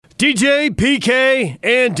DJ, PK,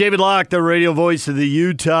 and David Locke, the radio voice of the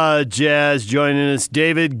Utah Jazz, joining us.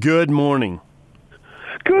 David, good morning.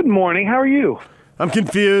 Good morning. How are you? I'm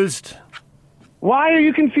confused. Why are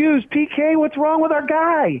you confused, PK? What's wrong with our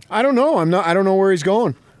guy? I don't know. I don't know where he's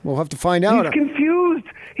going. We'll have to find out. He's confused.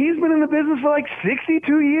 He's been in the business for like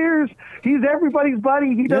 62 years. He's everybody's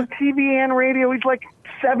buddy. He does TV and radio. He's like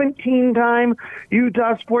 17-time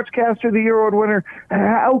Utah Sportscaster of the Year award winner.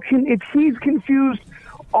 If he's confused,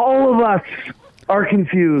 all of us are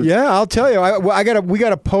confused. Yeah, I'll tell you. We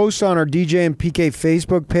got a post on our DJ and PK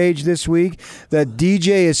Facebook page this week that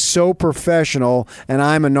DJ is so professional and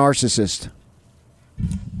I'm a narcissist.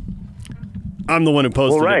 I'm the one who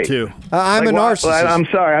posted it too. I'm a narcissist. I'm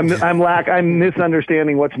sorry. I'm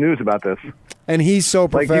misunderstanding what's news about this. And he's so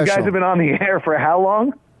professional. Like, you guys have been on the air for how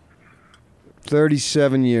long?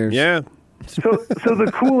 37 years. Yeah. So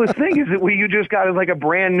the coolest thing is that you just got like a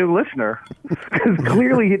brand new listener, because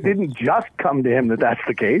clearly it didn't just come to him that's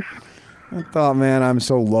the case. I thought, man, I'm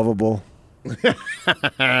so lovable.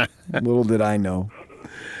 Little did I know.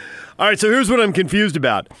 All right, so here's what I'm confused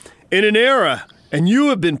about. In an era, and you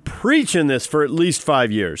have been preaching this for at least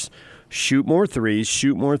 5 years, shoot more threes,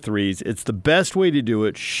 shoot more threes. It's the best way to do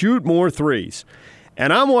it. Shoot more threes.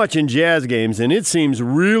 And I'm watching Jazz games, and it seems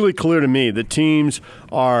really clear to me that teams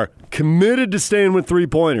are committed to staying with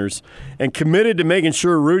three-pointers and committed to making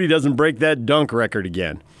sure Rudy doesn't break that dunk record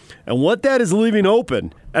again. And what that is leaving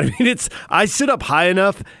open, I mean, I sit up high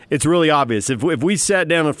enough, it's really obvious. If we sat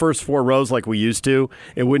down in the first four rows like we used to,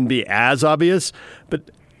 it wouldn't be as obvious. But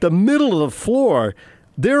the middle of the floor,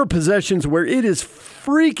 there are possessions where it is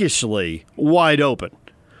freakishly wide open.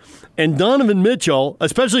 And Donovan Mitchell,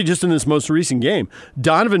 especially just in this most recent game,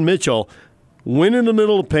 Donovan Mitchell went in the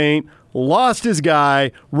middle of the paint, lost his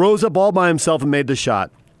guy, rose up all by himself and made the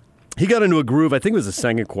shot. He got into a groove, I think it was the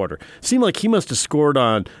second quarter. Seemed like he must have scored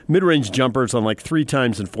on mid-range jumpers on like 3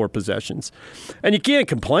 times in 4 possessions. And you can't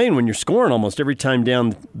complain when you're scoring almost every time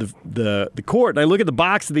down the court. And I look at the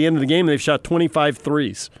box at the end of the game, and they've shot 25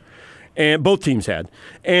 threes. And both teams had.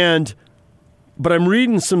 But I'm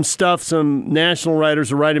reading some stuff, some national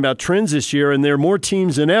writers are writing about trends this year, and there are more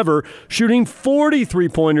teams than ever shooting 40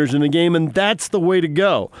 three-pointers in a game, and that's the way to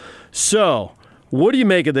go. So, what do you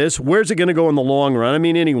make of this? Where's it going to go in the long run? I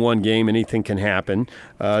mean, any one game, anything can happen.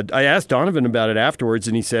 I asked Donovan about it afterwards,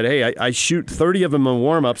 and he said, hey, I shoot 30 of them in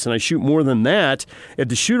warm-ups, and I shoot more than that at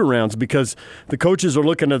the shoot-arounds because the coaches are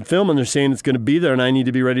looking at the film, and they're saying it's going to be there, and I need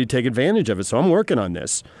to be ready to take advantage of it. So I'm working on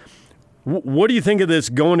this. What do you think of this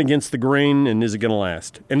going against the grain, and is it going to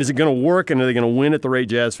last? And is it going to work, and are they going to win at the rate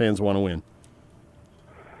Jazz fans want to win?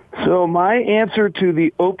 So my answer to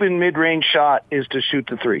the open mid-range shot is to shoot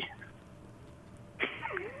the three.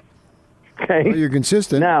 Okay? Well, you're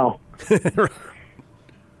consistent. Now,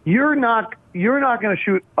 you're not going to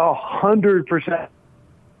shoot 100%.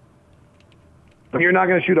 You're not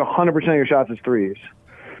going to shoot 100% of your shots as threes.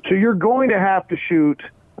 So you're going to have to shoot.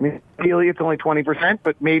 I mean, ideally it's only 20%,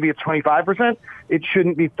 but maybe it's 25%. It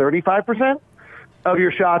shouldn't be 35% of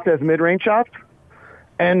your shots as mid-range shots.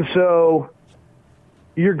 And so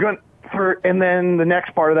you're going and then the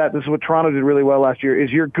next part of that, this is what Toronto did really well last year, is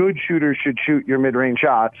your good shooters should shoot your mid-range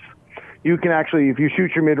shots. You can actually, if you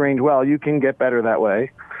shoot your mid-range well, you can get better that way.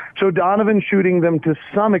 So Donovan shooting them to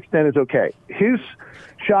some extent is okay. His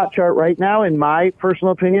shot chart right now, in my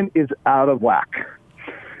personal opinion, is out of whack.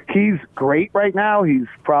 He's great right now. He's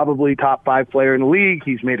probably top 5 player in the league.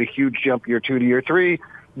 He's made a huge jump year 2 to year 3.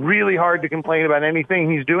 Really hard to complain about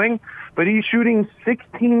anything he's doing, but he's shooting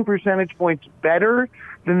 16 percentage points better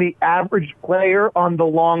than the average player on the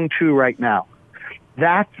long 2 right now.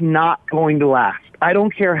 That's not going to last. I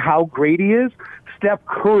don't care how great he is. Steph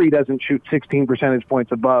Curry doesn't shoot 16 percentage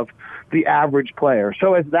points above the average player.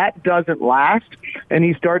 So as that doesn't last and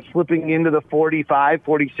he starts slipping into the 45,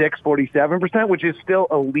 46, 47%, which is still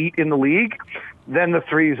elite in the league, then the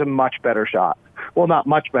three is a much better shot. Well, not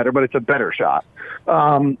much better, but it's a better shot.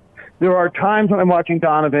 There are times when I'm watching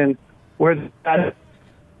Donovan where I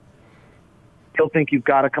still think you've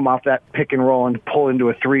got to come off that pick and roll and pull into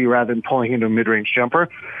a three rather than pulling into a mid-range jumper.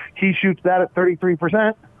 He shoots that at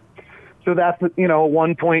 33%. So that's, a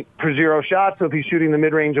 1 point per 0 shot. So if he's shooting the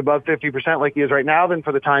mid-range above 50% like he is right now, then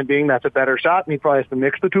for the time being, that's a better shot, and he probably has to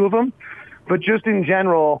mix the two of them. But just in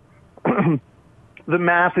general, the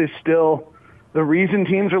math is still, the reason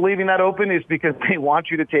teams are leaving that open is because they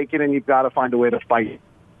want you to take it, and you've got to find a way to fight.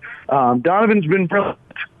 Donovan's been brilliant,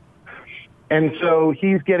 and so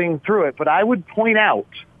he's getting through it. But I would point out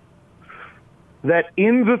that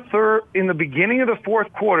in the beginning of the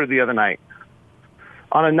fourth quarter the other night,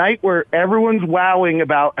 on a night where everyone's wowing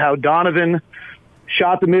about how Donovan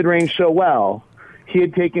shot the mid-range so well, he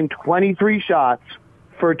had taken 23 shots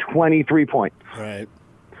for 23 points. Right.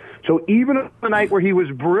 So even on the night where he was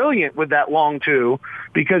brilliant with that long two,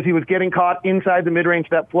 because he was getting caught inside the mid-range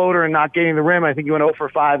step floater and not getting the rim, I think he went 0 for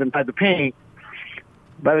 5 inside the paint.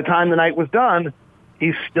 By the time the night was done,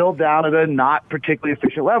 he's still down at a not particularly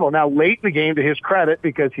efficient level. Now, late in the game, to his credit,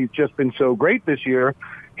 because he's just been so great this year,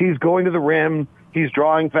 he's going to the rim, he's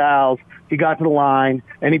drawing fouls, he got to the line,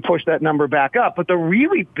 and he pushed that number back up. But the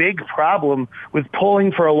really big problem with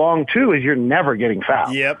pulling for a long two is you're never getting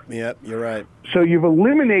fouled. Yep, you're right. So you've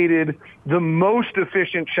eliminated the most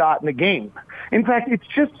efficient shot in the game. In fact, it's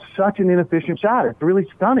just such an inefficient shot. It's really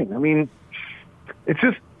stunning. I mean, it's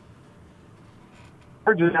just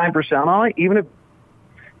 9% on it, even if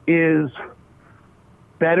it is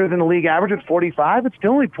better than the league average at 45, it's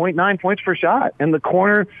still only 0.9 points per shot. And the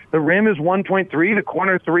rim is 1.3, the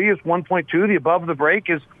corner three is 1.2, the above the break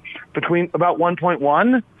is between about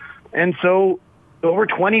 1.1. And so over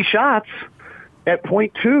 20 shots at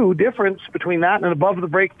 0.2 difference between that and an above the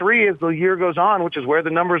break three as the year goes on, which is where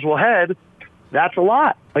the numbers will head, that's a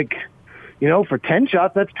lot. Like, for 10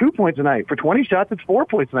 shots, that's 2 points a night. For 20 shots, it's 4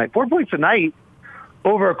 points a night. 4 points a night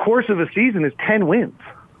over a course of a season is 10 wins.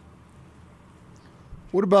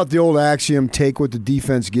 What about the old axiom, take what the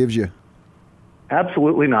defense gives you?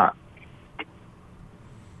 Absolutely not.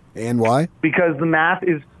 And why? Because the math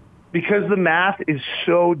is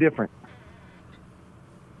so different.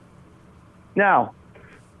 Now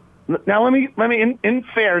let me in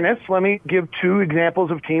fairness, let me give two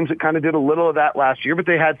examples of teams that kind of did a little of that last year, but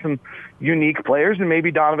they had some unique players, and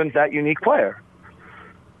maybe Donovan's that unique player.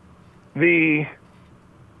 The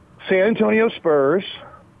San Antonio Spurs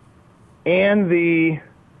and the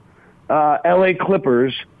LA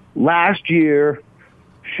Clippers last year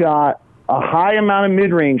shot a high amount of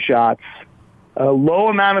mid-range shots, a low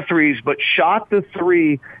amount of threes, but shot the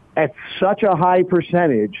three at such a high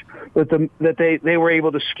percentage that they were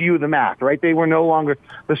able to skew the math, right? They were no longer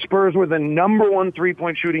 – the Spurs were the number one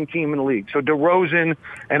three-point shooting team in the league. So DeRozan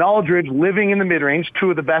and Aldridge living in the mid-range,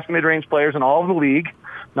 two of the best mid-range players in all of the league,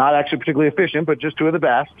 not actually particularly efficient, but just two of the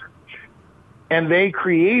best. And they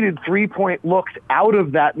created three-point looks out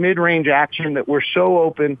of that mid-range action that were so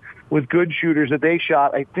open with good shooters that they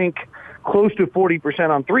shot, I think, close to 40%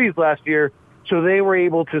 on threes last year. So they were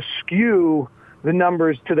able to skew the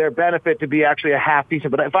numbers to their benefit to be actually a half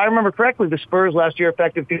decent. But if I remember correctly, the Spurs last year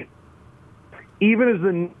effective, even as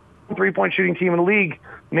the three-point shooting team in the league,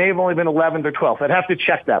 may have only been 11th or 12th. I'd have to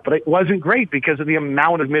check that. But it wasn't great because of the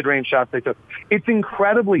amount of mid-range shots they took. It's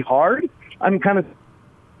incredibly hard. I'm kind of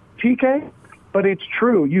TK. But it's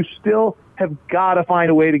true. You still have got to find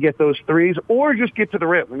a way to get those threes or just get to the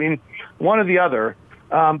rim. I mean, one or the other.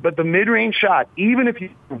 But the mid-range shot, even if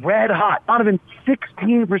you're red hot, not even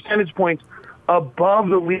 16 percentage points above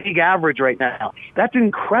the league average right now. That's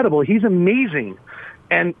incredible. He's amazing.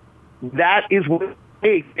 And that is what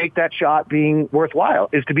make that shot being worthwhile,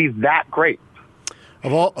 is to be that great.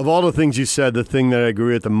 Of all the things you said, the thing that I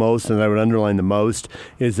agree with the most and that I would underline the most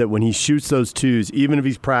is that when he shoots those twos, even if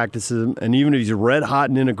he's practicing and even if he's red hot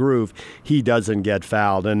and in a groove, he doesn't get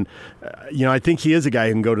fouled. And, I think he is a guy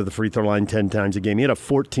who can go to the free throw line 10 times a game. He had a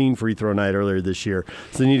 14 free throw night earlier this year,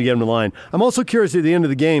 so they need to get him to the line. I'm also curious, at the end of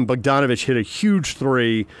the game, Bogdanovich hit a huge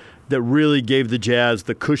three that really gave the Jazz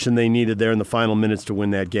the cushion they needed there in the final minutes to win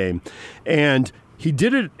that game. And he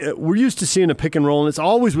did it, we're used to seeing a pick and roll, and it's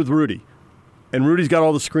always with Rudy. And Rudy's got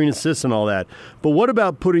all the screen assists and all that. But what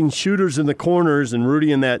about putting shooters in the corners and Rudy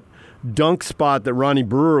in that dunk spot that Ronnie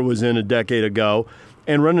Brewer was in a decade ago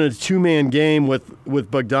and running a two-man game with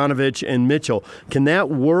Bogdanovich and Mitchell? Can that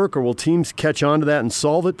work, or will teams catch on to that and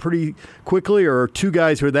solve it pretty quickly? Or are two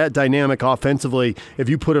guys who are that dynamic offensively, if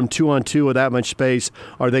you put them 2-on-2 with that much space,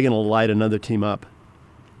 are they going to light another team up?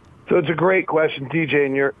 So it's a great question, TJ,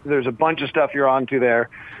 and there's a bunch of stuff you're onto there.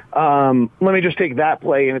 Let me just take that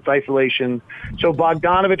play in its isolation. So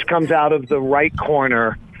Bogdanovich comes out of the right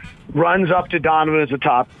corner, runs up to Donovan at the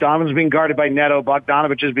top. Donovan's being guarded by Neto.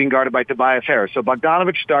 Bogdanovich is being guarded by Tobias Harris. So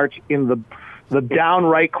Bogdanovich starts in the down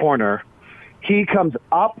right corner. He comes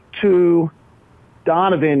up to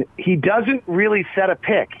Donovan. He doesn't really set a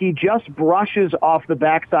pick. He just brushes off the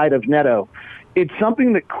backside of Neto. It's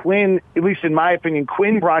something that Quinn, at least in my opinion,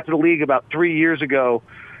 Quinn brought to the league about 3 years ago,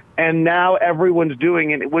 and now everyone's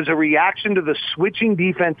doing it. It was a reaction to the switching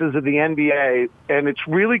defenses of the NBA, and it's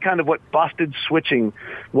really kind of what busted switching,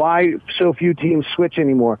 why so few teams switch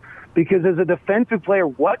anymore. Because as a defensive player,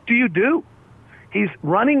 what do? He's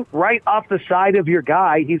running right off the side of your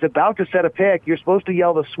guy. He's about to set a pick. You're supposed to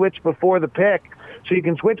yell the switch before the pick so you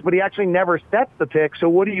can switch, but he actually never sets the pick. So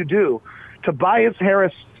what do? Tobias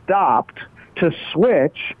Harris stopped to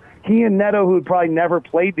switch. he and Neto, who had probably never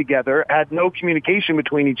played together, had no communication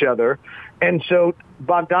between each other. And so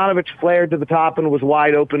Bogdanovic flared to the top and was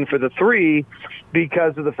wide open for the three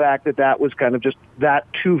because of the fact that that was kind of just that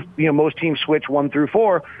two, most teams switch 1 through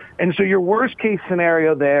 4. And so your worst case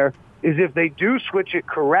scenario there is if they do switch it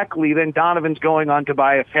correctly, then Donovan's going on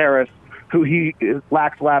Tobias Harris, who he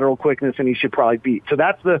lacks lateral quickness and he should probably beat. So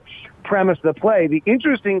that's the premise of the play. The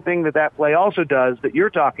interesting thing that play also does that you're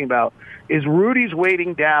talking about is Rudy's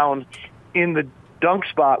waiting down in the dunk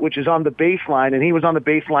spot, which is on the baseline, and he was on the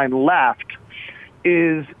baseline left,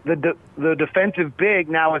 is the defensive big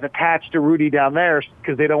now is attached to Rudy down there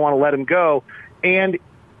because they don't want to let him go. And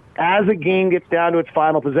as a game gets down to its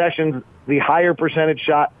final possessions, the higher percentage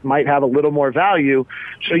shot might have a little more value.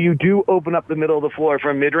 So you do open up the middle of the floor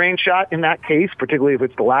for a mid-range shot in that case, particularly if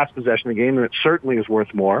it's the last possession of the game, and it certainly is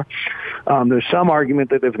worth more. There's some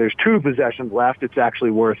argument that if there's 2 possessions left, it's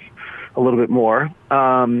actually worth a little bit more.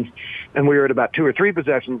 And we were at about 2 or 3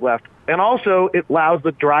 possessions left. And also it allows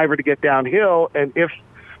the driver to get downhill, and if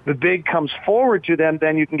the big comes forward to them,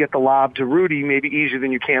 then you can get the lob to Rudy maybe easier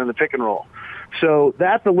than you can in the pick and roll. So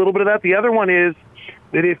that's a little bit of that. The other one is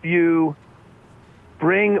that if you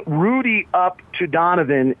bring Rudy up to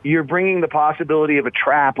Donovan, you're bringing the possibility of a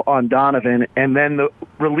trap on Donovan, and then the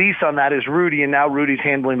release on that is Rudy, and now Rudy's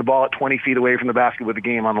handling the ball at 20 feet away from the basket with the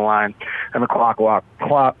game on the line and the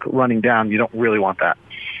clock running down. You don't really want that.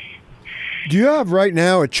 Do you have right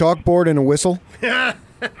now a chalkboard and a whistle?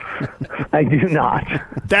 I do not.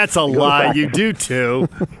 That's a lie. You do too.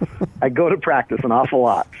 I go to practice an awful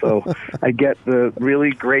lot, so I get the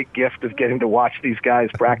really great gift of getting to watch these guys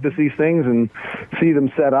practice these things and see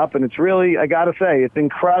them set up. And it's really, I got to say, it's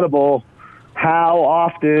incredible how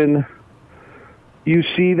often you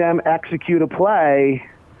see them execute a play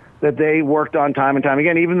that they worked on time and time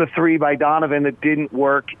again. Even the 3 by Donovan that didn't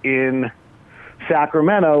work in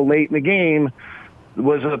Sacramento late in the game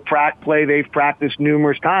was a play they've practiced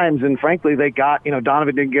numerous times, and frankly, they got,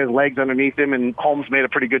 Donovan didn't get his legs underneath him, and Holmes made a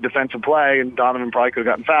pretty good defensive play, and Donovan probably could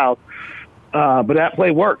have gotten fouled. But that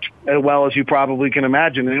play worked as well as you probably can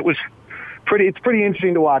imagine, and it's pretty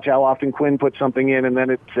interesting to watch how often Quinn puts something in, and then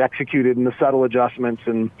it's executed in the subtle adjustments.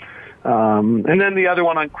 And then the other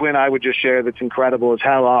one on Quinn I would just share that's incredible is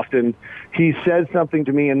how often he says something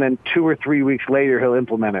to me, and then 2 or 3 weeks later he'll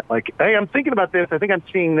implement it. Like, hey, I'm thinking about this. I think I'm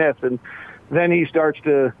seeing this. And then he starts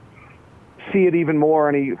to see it even more,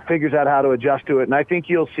 and he figures out how to adjust to it. And I think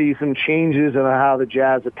you'll see some changes in how the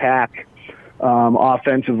Jazz attack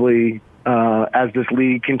offensively as this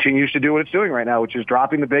league continues to do what it's doing right now, which is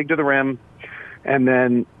dropping the big to the rim and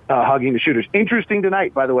then hugging the shooters. Interesting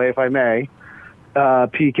tonight, by the way, if I may.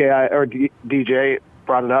 PK or DJ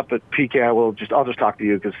brought it up, but PK, I'll just talk to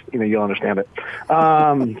you because you'll understand it.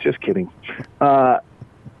 Just kidding.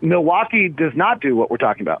 Milwaukee does not do what we're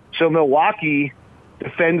talking about. So Milwaukee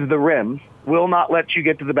defends the rim, will not let you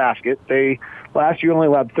get to the basket. They last year only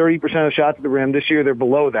allowed 30% of shots at the rim. This year they're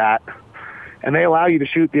below that, and they allow you to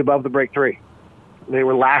shoot the above the break 3. They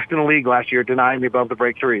were last in the league last year denying the above the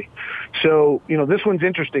break 3. So, this one's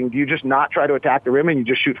interesting. Do you just not try to attack the rim and you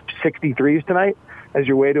just shoot 63s tonight as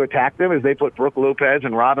your way to attack them, as they put Brooke Lopez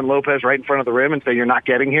and Robin Lopez right in front of the rim and say you're not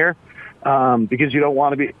getting here because you don't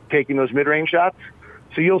want to be taking those mid-range shots?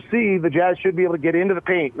 So you'll see the Jazz should be able to get into the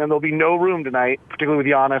paint, and there'll be no room tonight, particularly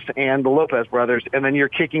with Giannis and the Lopez brothers, and then you're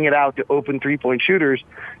kicking it out to open three-point shooters,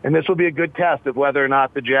 and this will be a good test of whether or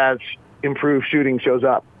not the Jazz improved shooting shows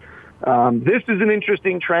up. This is an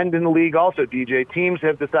interesting trend in the league also, DJ. Teams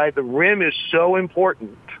have decided the rim is so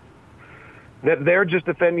important that they're just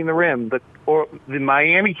defending the rim. The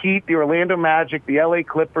Miami Heat, the Orlando Magic, the LA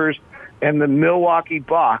Clippers, and the Milwaukee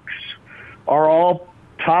Bucks are all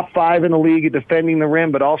top 5 in the league at defending the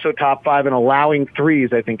rim, but also top 5 in allowing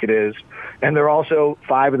threes, I think it is. And they're also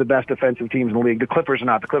 5 of the best defensive teams in the league. The Clippers are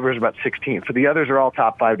not. The Clippers are about 16th. So the others are all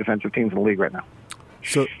top 5 defensive teams in the league right now.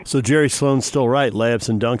 So Jerry Sloan's still right. Layups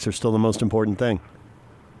and dunks are still the most important thing.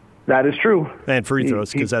 That is true. And free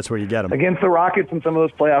throws, because that's where you get them. Against the Rockets in some of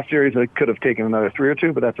those playoff series, I could have taken another 3 or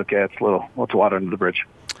 2, but that's okay. It's let's water under the bridge.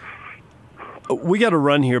 We got to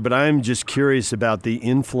run here, but I'm just curious about the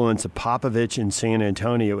influence of Popovich in San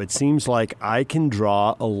Antonio. It seems like I can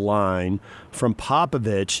draw a line from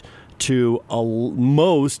Popovich to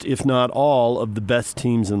most, if not all, of the best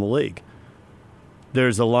teams in the league.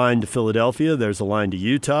 There's a line to Philadelphia. There's a line to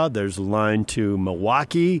Utah. There's a line to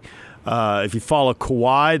Milwaukee. If you follow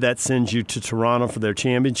Kawhi, that sends you to Toronto for their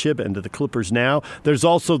championship and to the Clippers now. There's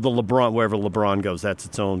also the LeBron, wherever LeBron goes, that's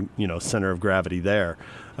its own center of gravity there.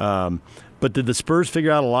 But did the Spurs figure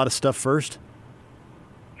out a lot of stuff first?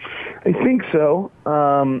 I think so.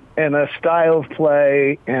 And a style of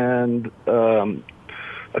play and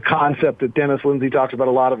a concept that Dennis Lindsay talks about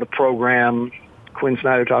a lot of the program. Quinn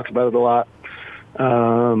Snyder talks about it a lot.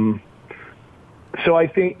 So I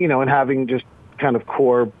think, and having just kind of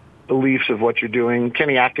core beliefs of what you're doing.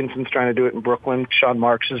 Kenny Atkinson's trying to do it in Brooklyn. Sean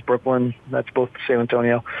Marks is Brooklyn. That's both San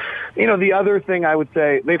Antonio. The other thing I would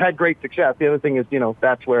say, they've had great success. The other thing is,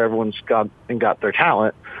 that's where everyone's got their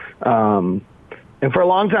talent. And for a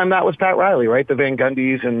long time, that was Pat Riley, right? The Van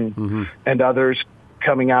Gundys and others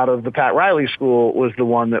coming out of the Pat Riley school was the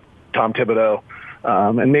one that Tom Thibodeau.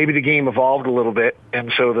 And maybe the game evolved a little bit,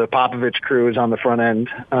 and so the Popovich crew is on the front end.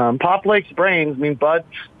 Pop likes brains. I mean, Bud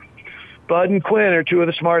and Quinn are two of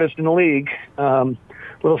the smartest in the league.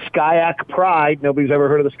 Little Skyac pride. Nobody's ever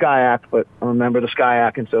heard of the Skyac, but I remember the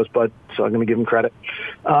Skyac, and so is Bud, so I'm going to give him credit,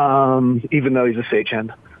 even though he's a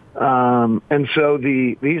stagehand. And so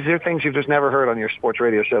these are things you've just never heard on your sports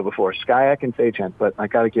radio show before, Skyac and stagehand, but I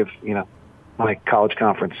got to give, my college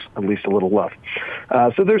conference at least a little love.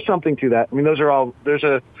 So there's something to that. I mean, there's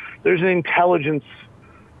an intelligence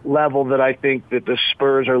level that I think that the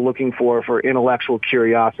Spurs are looking for intellectual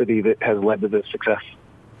curiosity that has led to this success.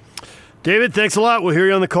 David, thanks a lot. We'll hear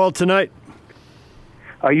you on the call tonight.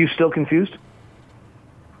 Are you still confused?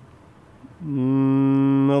 A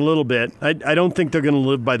little bit. I don't think they're going to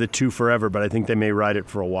live by the 2 forever, but I think they may ride it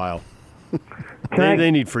for a while.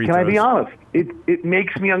 They need free throws. Can I be honest? It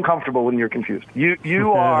makes me uncomfortable when you're confused.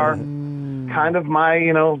 You are kind of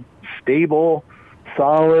my, stable,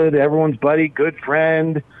 solid, everyone's buddy, good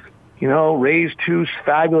friend, raised 2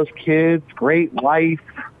 fabulous kids, great wife,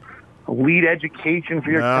 elite education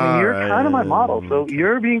for your you're kind of my model. So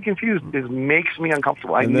you're being confused makes me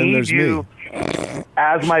uncomfortable. I need you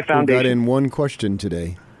as my foundation. We got in 1 question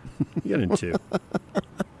today. You got in 2.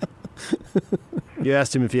 You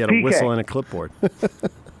asked him if he had a whistle and a clipboard.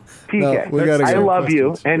 PK, no, I love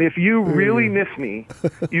you, and if you really miss me,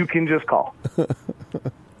 you can just call.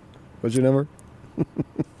 What's your number?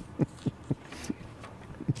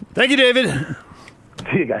 Thank you, David.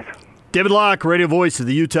 See you guys. David Locke, radio voice of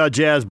the Utah Jazz.